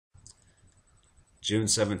June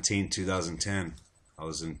 17, 2010, I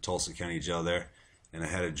was in Tulsa County Jail there, and I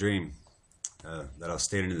had a dream that I was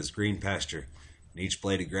standing in this green pasture, and each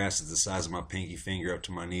blade of grass is the size of my pinky finger up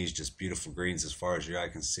to my knees, just beautiful greens as far as your eye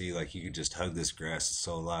can see, like you could just hug this grass, it's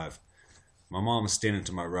so alive. My mom is standing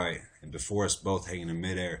to my right, and before us both hanging in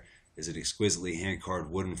midair is an exquisitely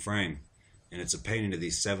hand-carved wooden frame, and it's a painting of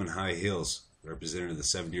these 7 high hills, representing the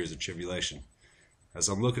 7 years of tribulation. As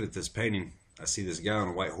I'm looking at this painting, I see this guy on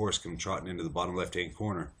a white horse come trotting into the bottom left-hand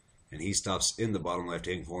corner, and he stops in the bottom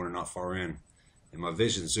left-hand corner, not far in, and my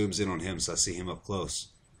vision zooms in on him, so I see him up close.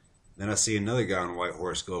 Then I see another guy on a white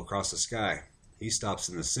horse go across the sky. He stops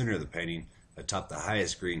in the center of the painting, atop the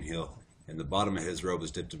highest green hill, and the bottom of his robe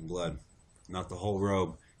is dipped in blood. Not the whole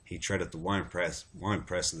robe. He treadeth the winepress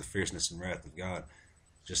of the fierceness and wrath of God.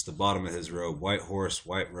 Just the bottom of his robe. White horse,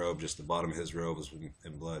 white robe, just the bottom of his robe was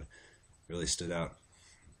in blood. Really stood out.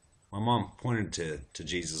 My mom pointed to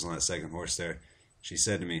Jesus on that second horse there. She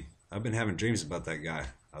said to me, "I've been having dreams about that guy."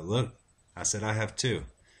 I looked. I said, "I have too."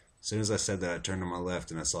 As soon as I said that, I turned to my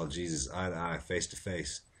left and I saw Jesus eye to eye, face to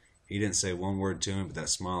face. He didn't say one word to him, but that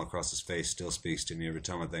smile across his face still speaks to me every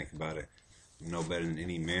time I think about it. I'm no better than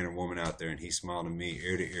any man or woman out there, and he smiled at me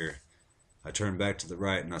ear to ear. I turned back to the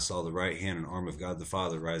right, and I saw the right hand and arm of God the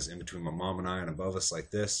Father rise in between my mom and I and above us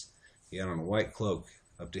like this. He had on a white cloak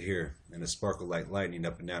up to here, and it sparkled like lightning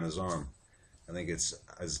up and down his arm. I think it's,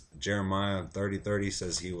 as Jeremiah 30:30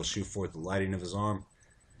 says, he will shoot forth the lightning of his arm.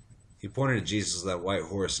 He pointed to Jesus as that white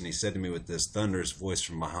horse, and he said to me with this thunderous voice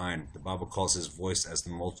from behind. The Bible calls his voice as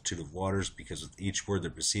the multitude of waters, because with each word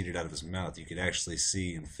that proceeded out of his mouth, you could actually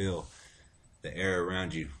see and feel the air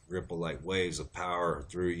around you ripple like waves of power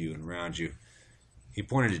through you and around you. He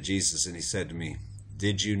pointed to Jesus and he said to me,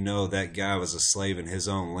 "Did you know that guy was a slave in his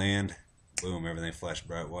own land?" Boom, everything flashed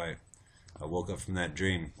bright white. I woke up from that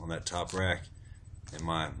dream on that top rack, and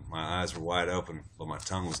my eyes were wide open, but my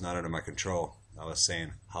tongue was not under my control. I was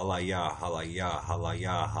saying, "Hallelujah, hallelujah,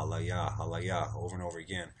 hallelujah, hallelujah, hallelujah," over and over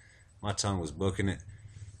again. My tongue was booking it,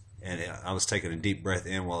 and I was taking a deep breath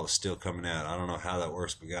in while it was still coming out. I don't know how that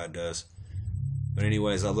works, but God does. But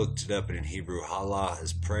anyways, I looked it up, and in Hebrew, Allah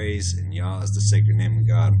is praise, and Yah is the sacred name of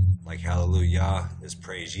God. Like hallelujah is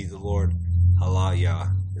praise ye the Lord,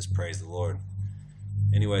 Hallelujah is praise the Lord.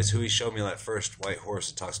 Anyways, who he showed me that first white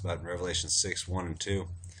horse it talks about in Revelation 6:1 and 2.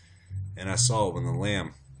 And I saw when the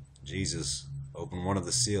Lamb, Jesus, opened one of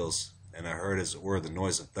the seals, and I heard as it were the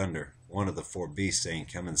noise of thunder, one of the 4 beasts saying,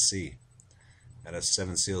 "Come and see." Out of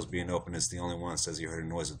 7 seals being opened, it's the only one that says he heard a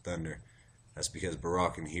noise of thunder. That's because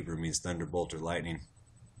Barak in Hebrew means thunderbolt or lightning.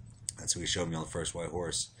 That's who he showed me on the first white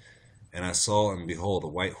horse. And I saw, and behold, a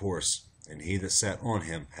white horse, and he that sat on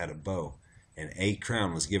him had a bow, and a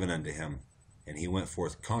crown was given unto him, and he went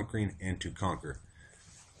forth conquering and to conquer.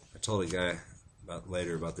 I told a guy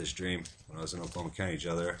later about this dream when I was in Oklahoma County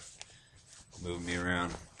Jail there, moving me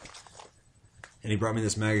around. And he brought me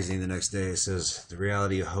this magazine the next day. It says, "The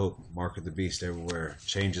reality of hope, mark of the beast everywhere,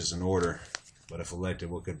 changes in order. But if elected,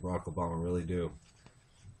 what could Barack Obama really do?"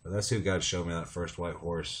 But that's who God showed me that first white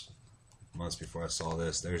horse months before I saw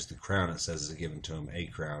this. There's the crown it says is given to him, a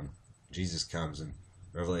crown. Jesus comes in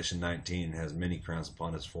Revelation 19, has many crowns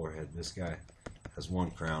upon his forehead. This guy has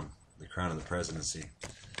one crown, the crown of the presidency.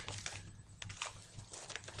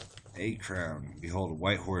 A crown. Behold, a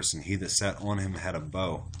white horse, and he that sat on him had a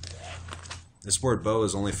bow. This word bow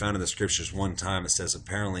is only found in the scriptures one time. It says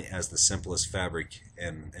apparently as the simplest fabric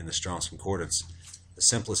in the Strong's Concordance. The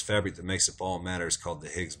simplest fabric that makes up all matter is called the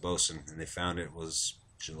Higgs boson, and they found it was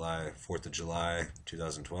 4th of July,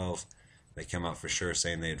 2012. They came out for sure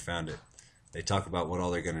saying they had found it. They talk about what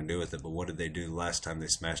all they're going to do with it, but what did they do the last time they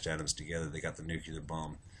smashed atoms together? They got the nuclear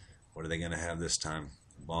bomb. What are they going to have this time?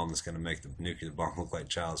 A bomb that's going to make the nuclear bomb look like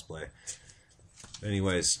child's play. But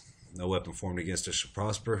anyways, no weapon formed against us shall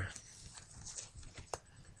prosper.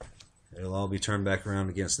 It'll all be turned back around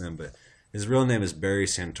against them. But his real name is Barry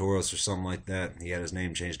Santoros or something like that. He had his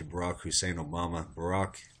name changed to Barack Hussein Obama.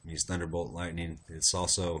 Barack means thunderbolt, lightning. It's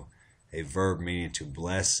also a verb meaning to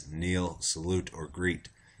bless, kneel, salute, or greet.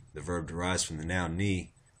 The verb derives from the noun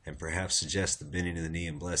knee and perhaps suggests the bending of the knee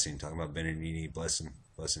and blessing. Talking about bending the knee, blessing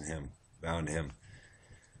him, bowing to him.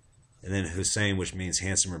 And then Hussein, which means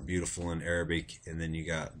handsome or beautiful in Arabic. And then you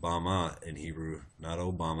got Bama in Hebrew, not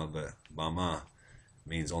Obama, but Bama.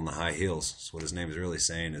 Means on the high hills. So what his name is really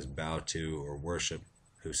saying is bow to or worship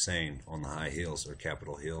Hussein on the high hills, or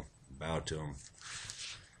capital hill. Bow to him.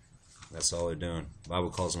 That's all they're doing. The Bible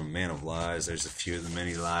calls him a man of lies. There's a few of the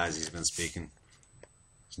many lies he's been speaking.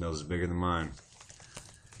 His nose is bigger than mine.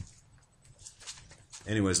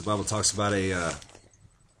 Anyways, the Bible talks about a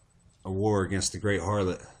war against the great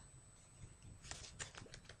harlot,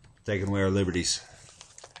 taking away our liberties.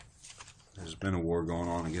 been a war going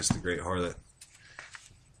on against the great harlot.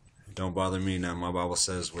 Don't bother me now. My Bible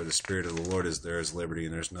says where the Spirit of the Lord is, there is liberty,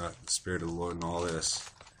 and there's not the Spirit of the Lord in all this.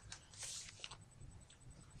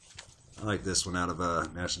 I like this one out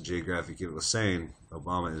of National Geographic. It was saying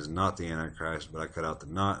Obama is not the Antichrist, but I cut out the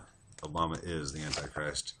not. Obama is the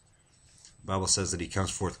Antichrist. The Bible says that he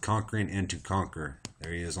comes forth conquering and to conquer.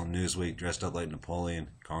 There he is on Newsweek, dressed up like Napoleon,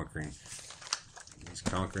 conquering. He's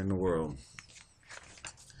conquering the world.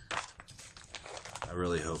 I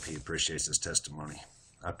really hope he appreciates his testimony.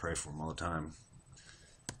 I pray for him all the time.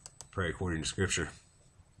 Pray according to Scripture.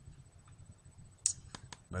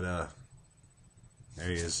 But there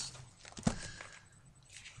he is.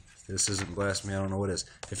 If this isn't blasphemy, I don't know what is.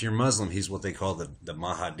 If you're Muslim, he's what they call the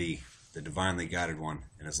Mahdi, the divinely guided one.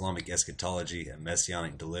 In Islamic eschatology, a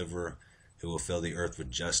messianic deliverer who will fill the earth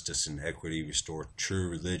with justice and equity, restore true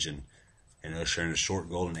religion, and usher in a short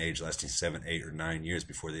golden age lasting 7, 8, or 9 years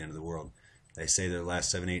before the end of the world. They say their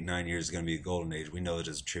last 7, 8, 9 years is going to be a golden age. We know it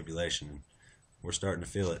is a tribulation. We're starting to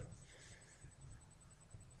feel it.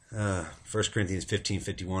 1 Corinthians 15,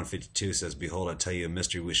 51, 52 says, Behold, I tell you a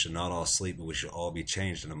mystery. We shall not all sleep, but we shall all be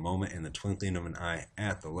changed in a moment, in the twinkling of an eye,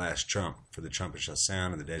 at the last trump. For the trumpet shall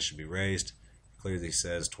sound, and the dead shall be raised. Clearly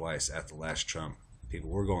says twice, at the last trump. People,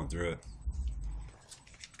 we're going through it.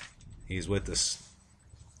 He's with us.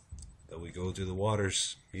 Though we go through the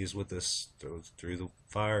waters, He's with us. Through the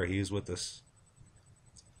fire, He is with us.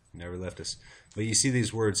 He never left us. But you see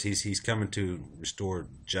these words, He's coming to restore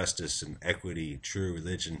justice and equity, true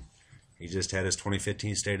religion. He just had his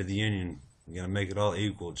 2015 State of the Union. We're going to make it all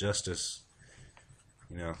equal, justice.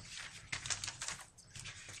 You know.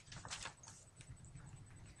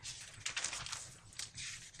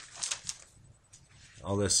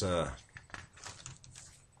 All this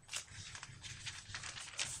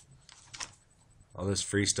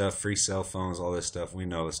free stuff, free cell phones, all this stuff, we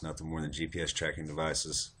know it's nothing more than GPS tracking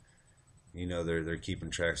devices. You know, they're keeping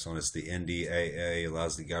tracks on us. The NDAA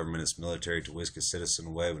allows the government, its military, to whisk a citizen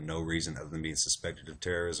away with no reason other than being suspected of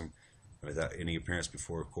terrorism without any appearance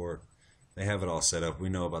before a court. They have it all set up. We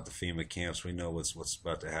know about the FEMA camps. We know what's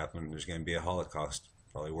about to happen. There's going to be a Holocaust,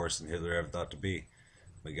 probably worse than Hitler ever thought to be.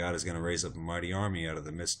 But God is going to raise up a mighty army out of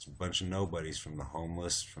the midst of a bunch of nobodies, from the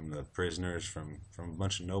homeless, from the prisoners, from a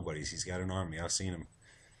bunch of nobodies. He's got an army. I've seen him.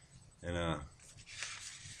 And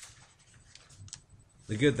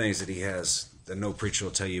the good things that he has, that no preacher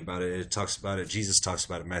will tell you about it. It talks about it. Jesus talks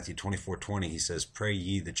about it. Matthew 24:20. He says, "Pray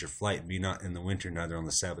ye that your flight be not in the winter, neither on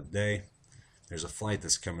the Sabbath day." There's a flight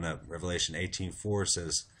that's coming up. Revelation 18:4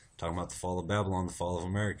 says, talking about the fall of Babylon, the fall of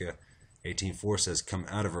America. 18:4 says, "Come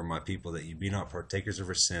out of her, my people, that you be not partakers of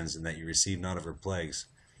her sins, and that you receive not of her plagues."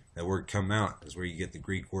 That word "come out" is where you get the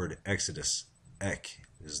Greek word exodus. Ek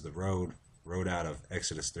is the road out of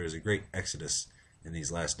Exodus. There is a great exodus in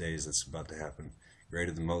these last days that's about to happen.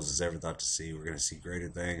 Greater than Moses ever thought to see. We're going to see greater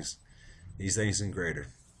things. These things and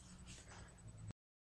greater.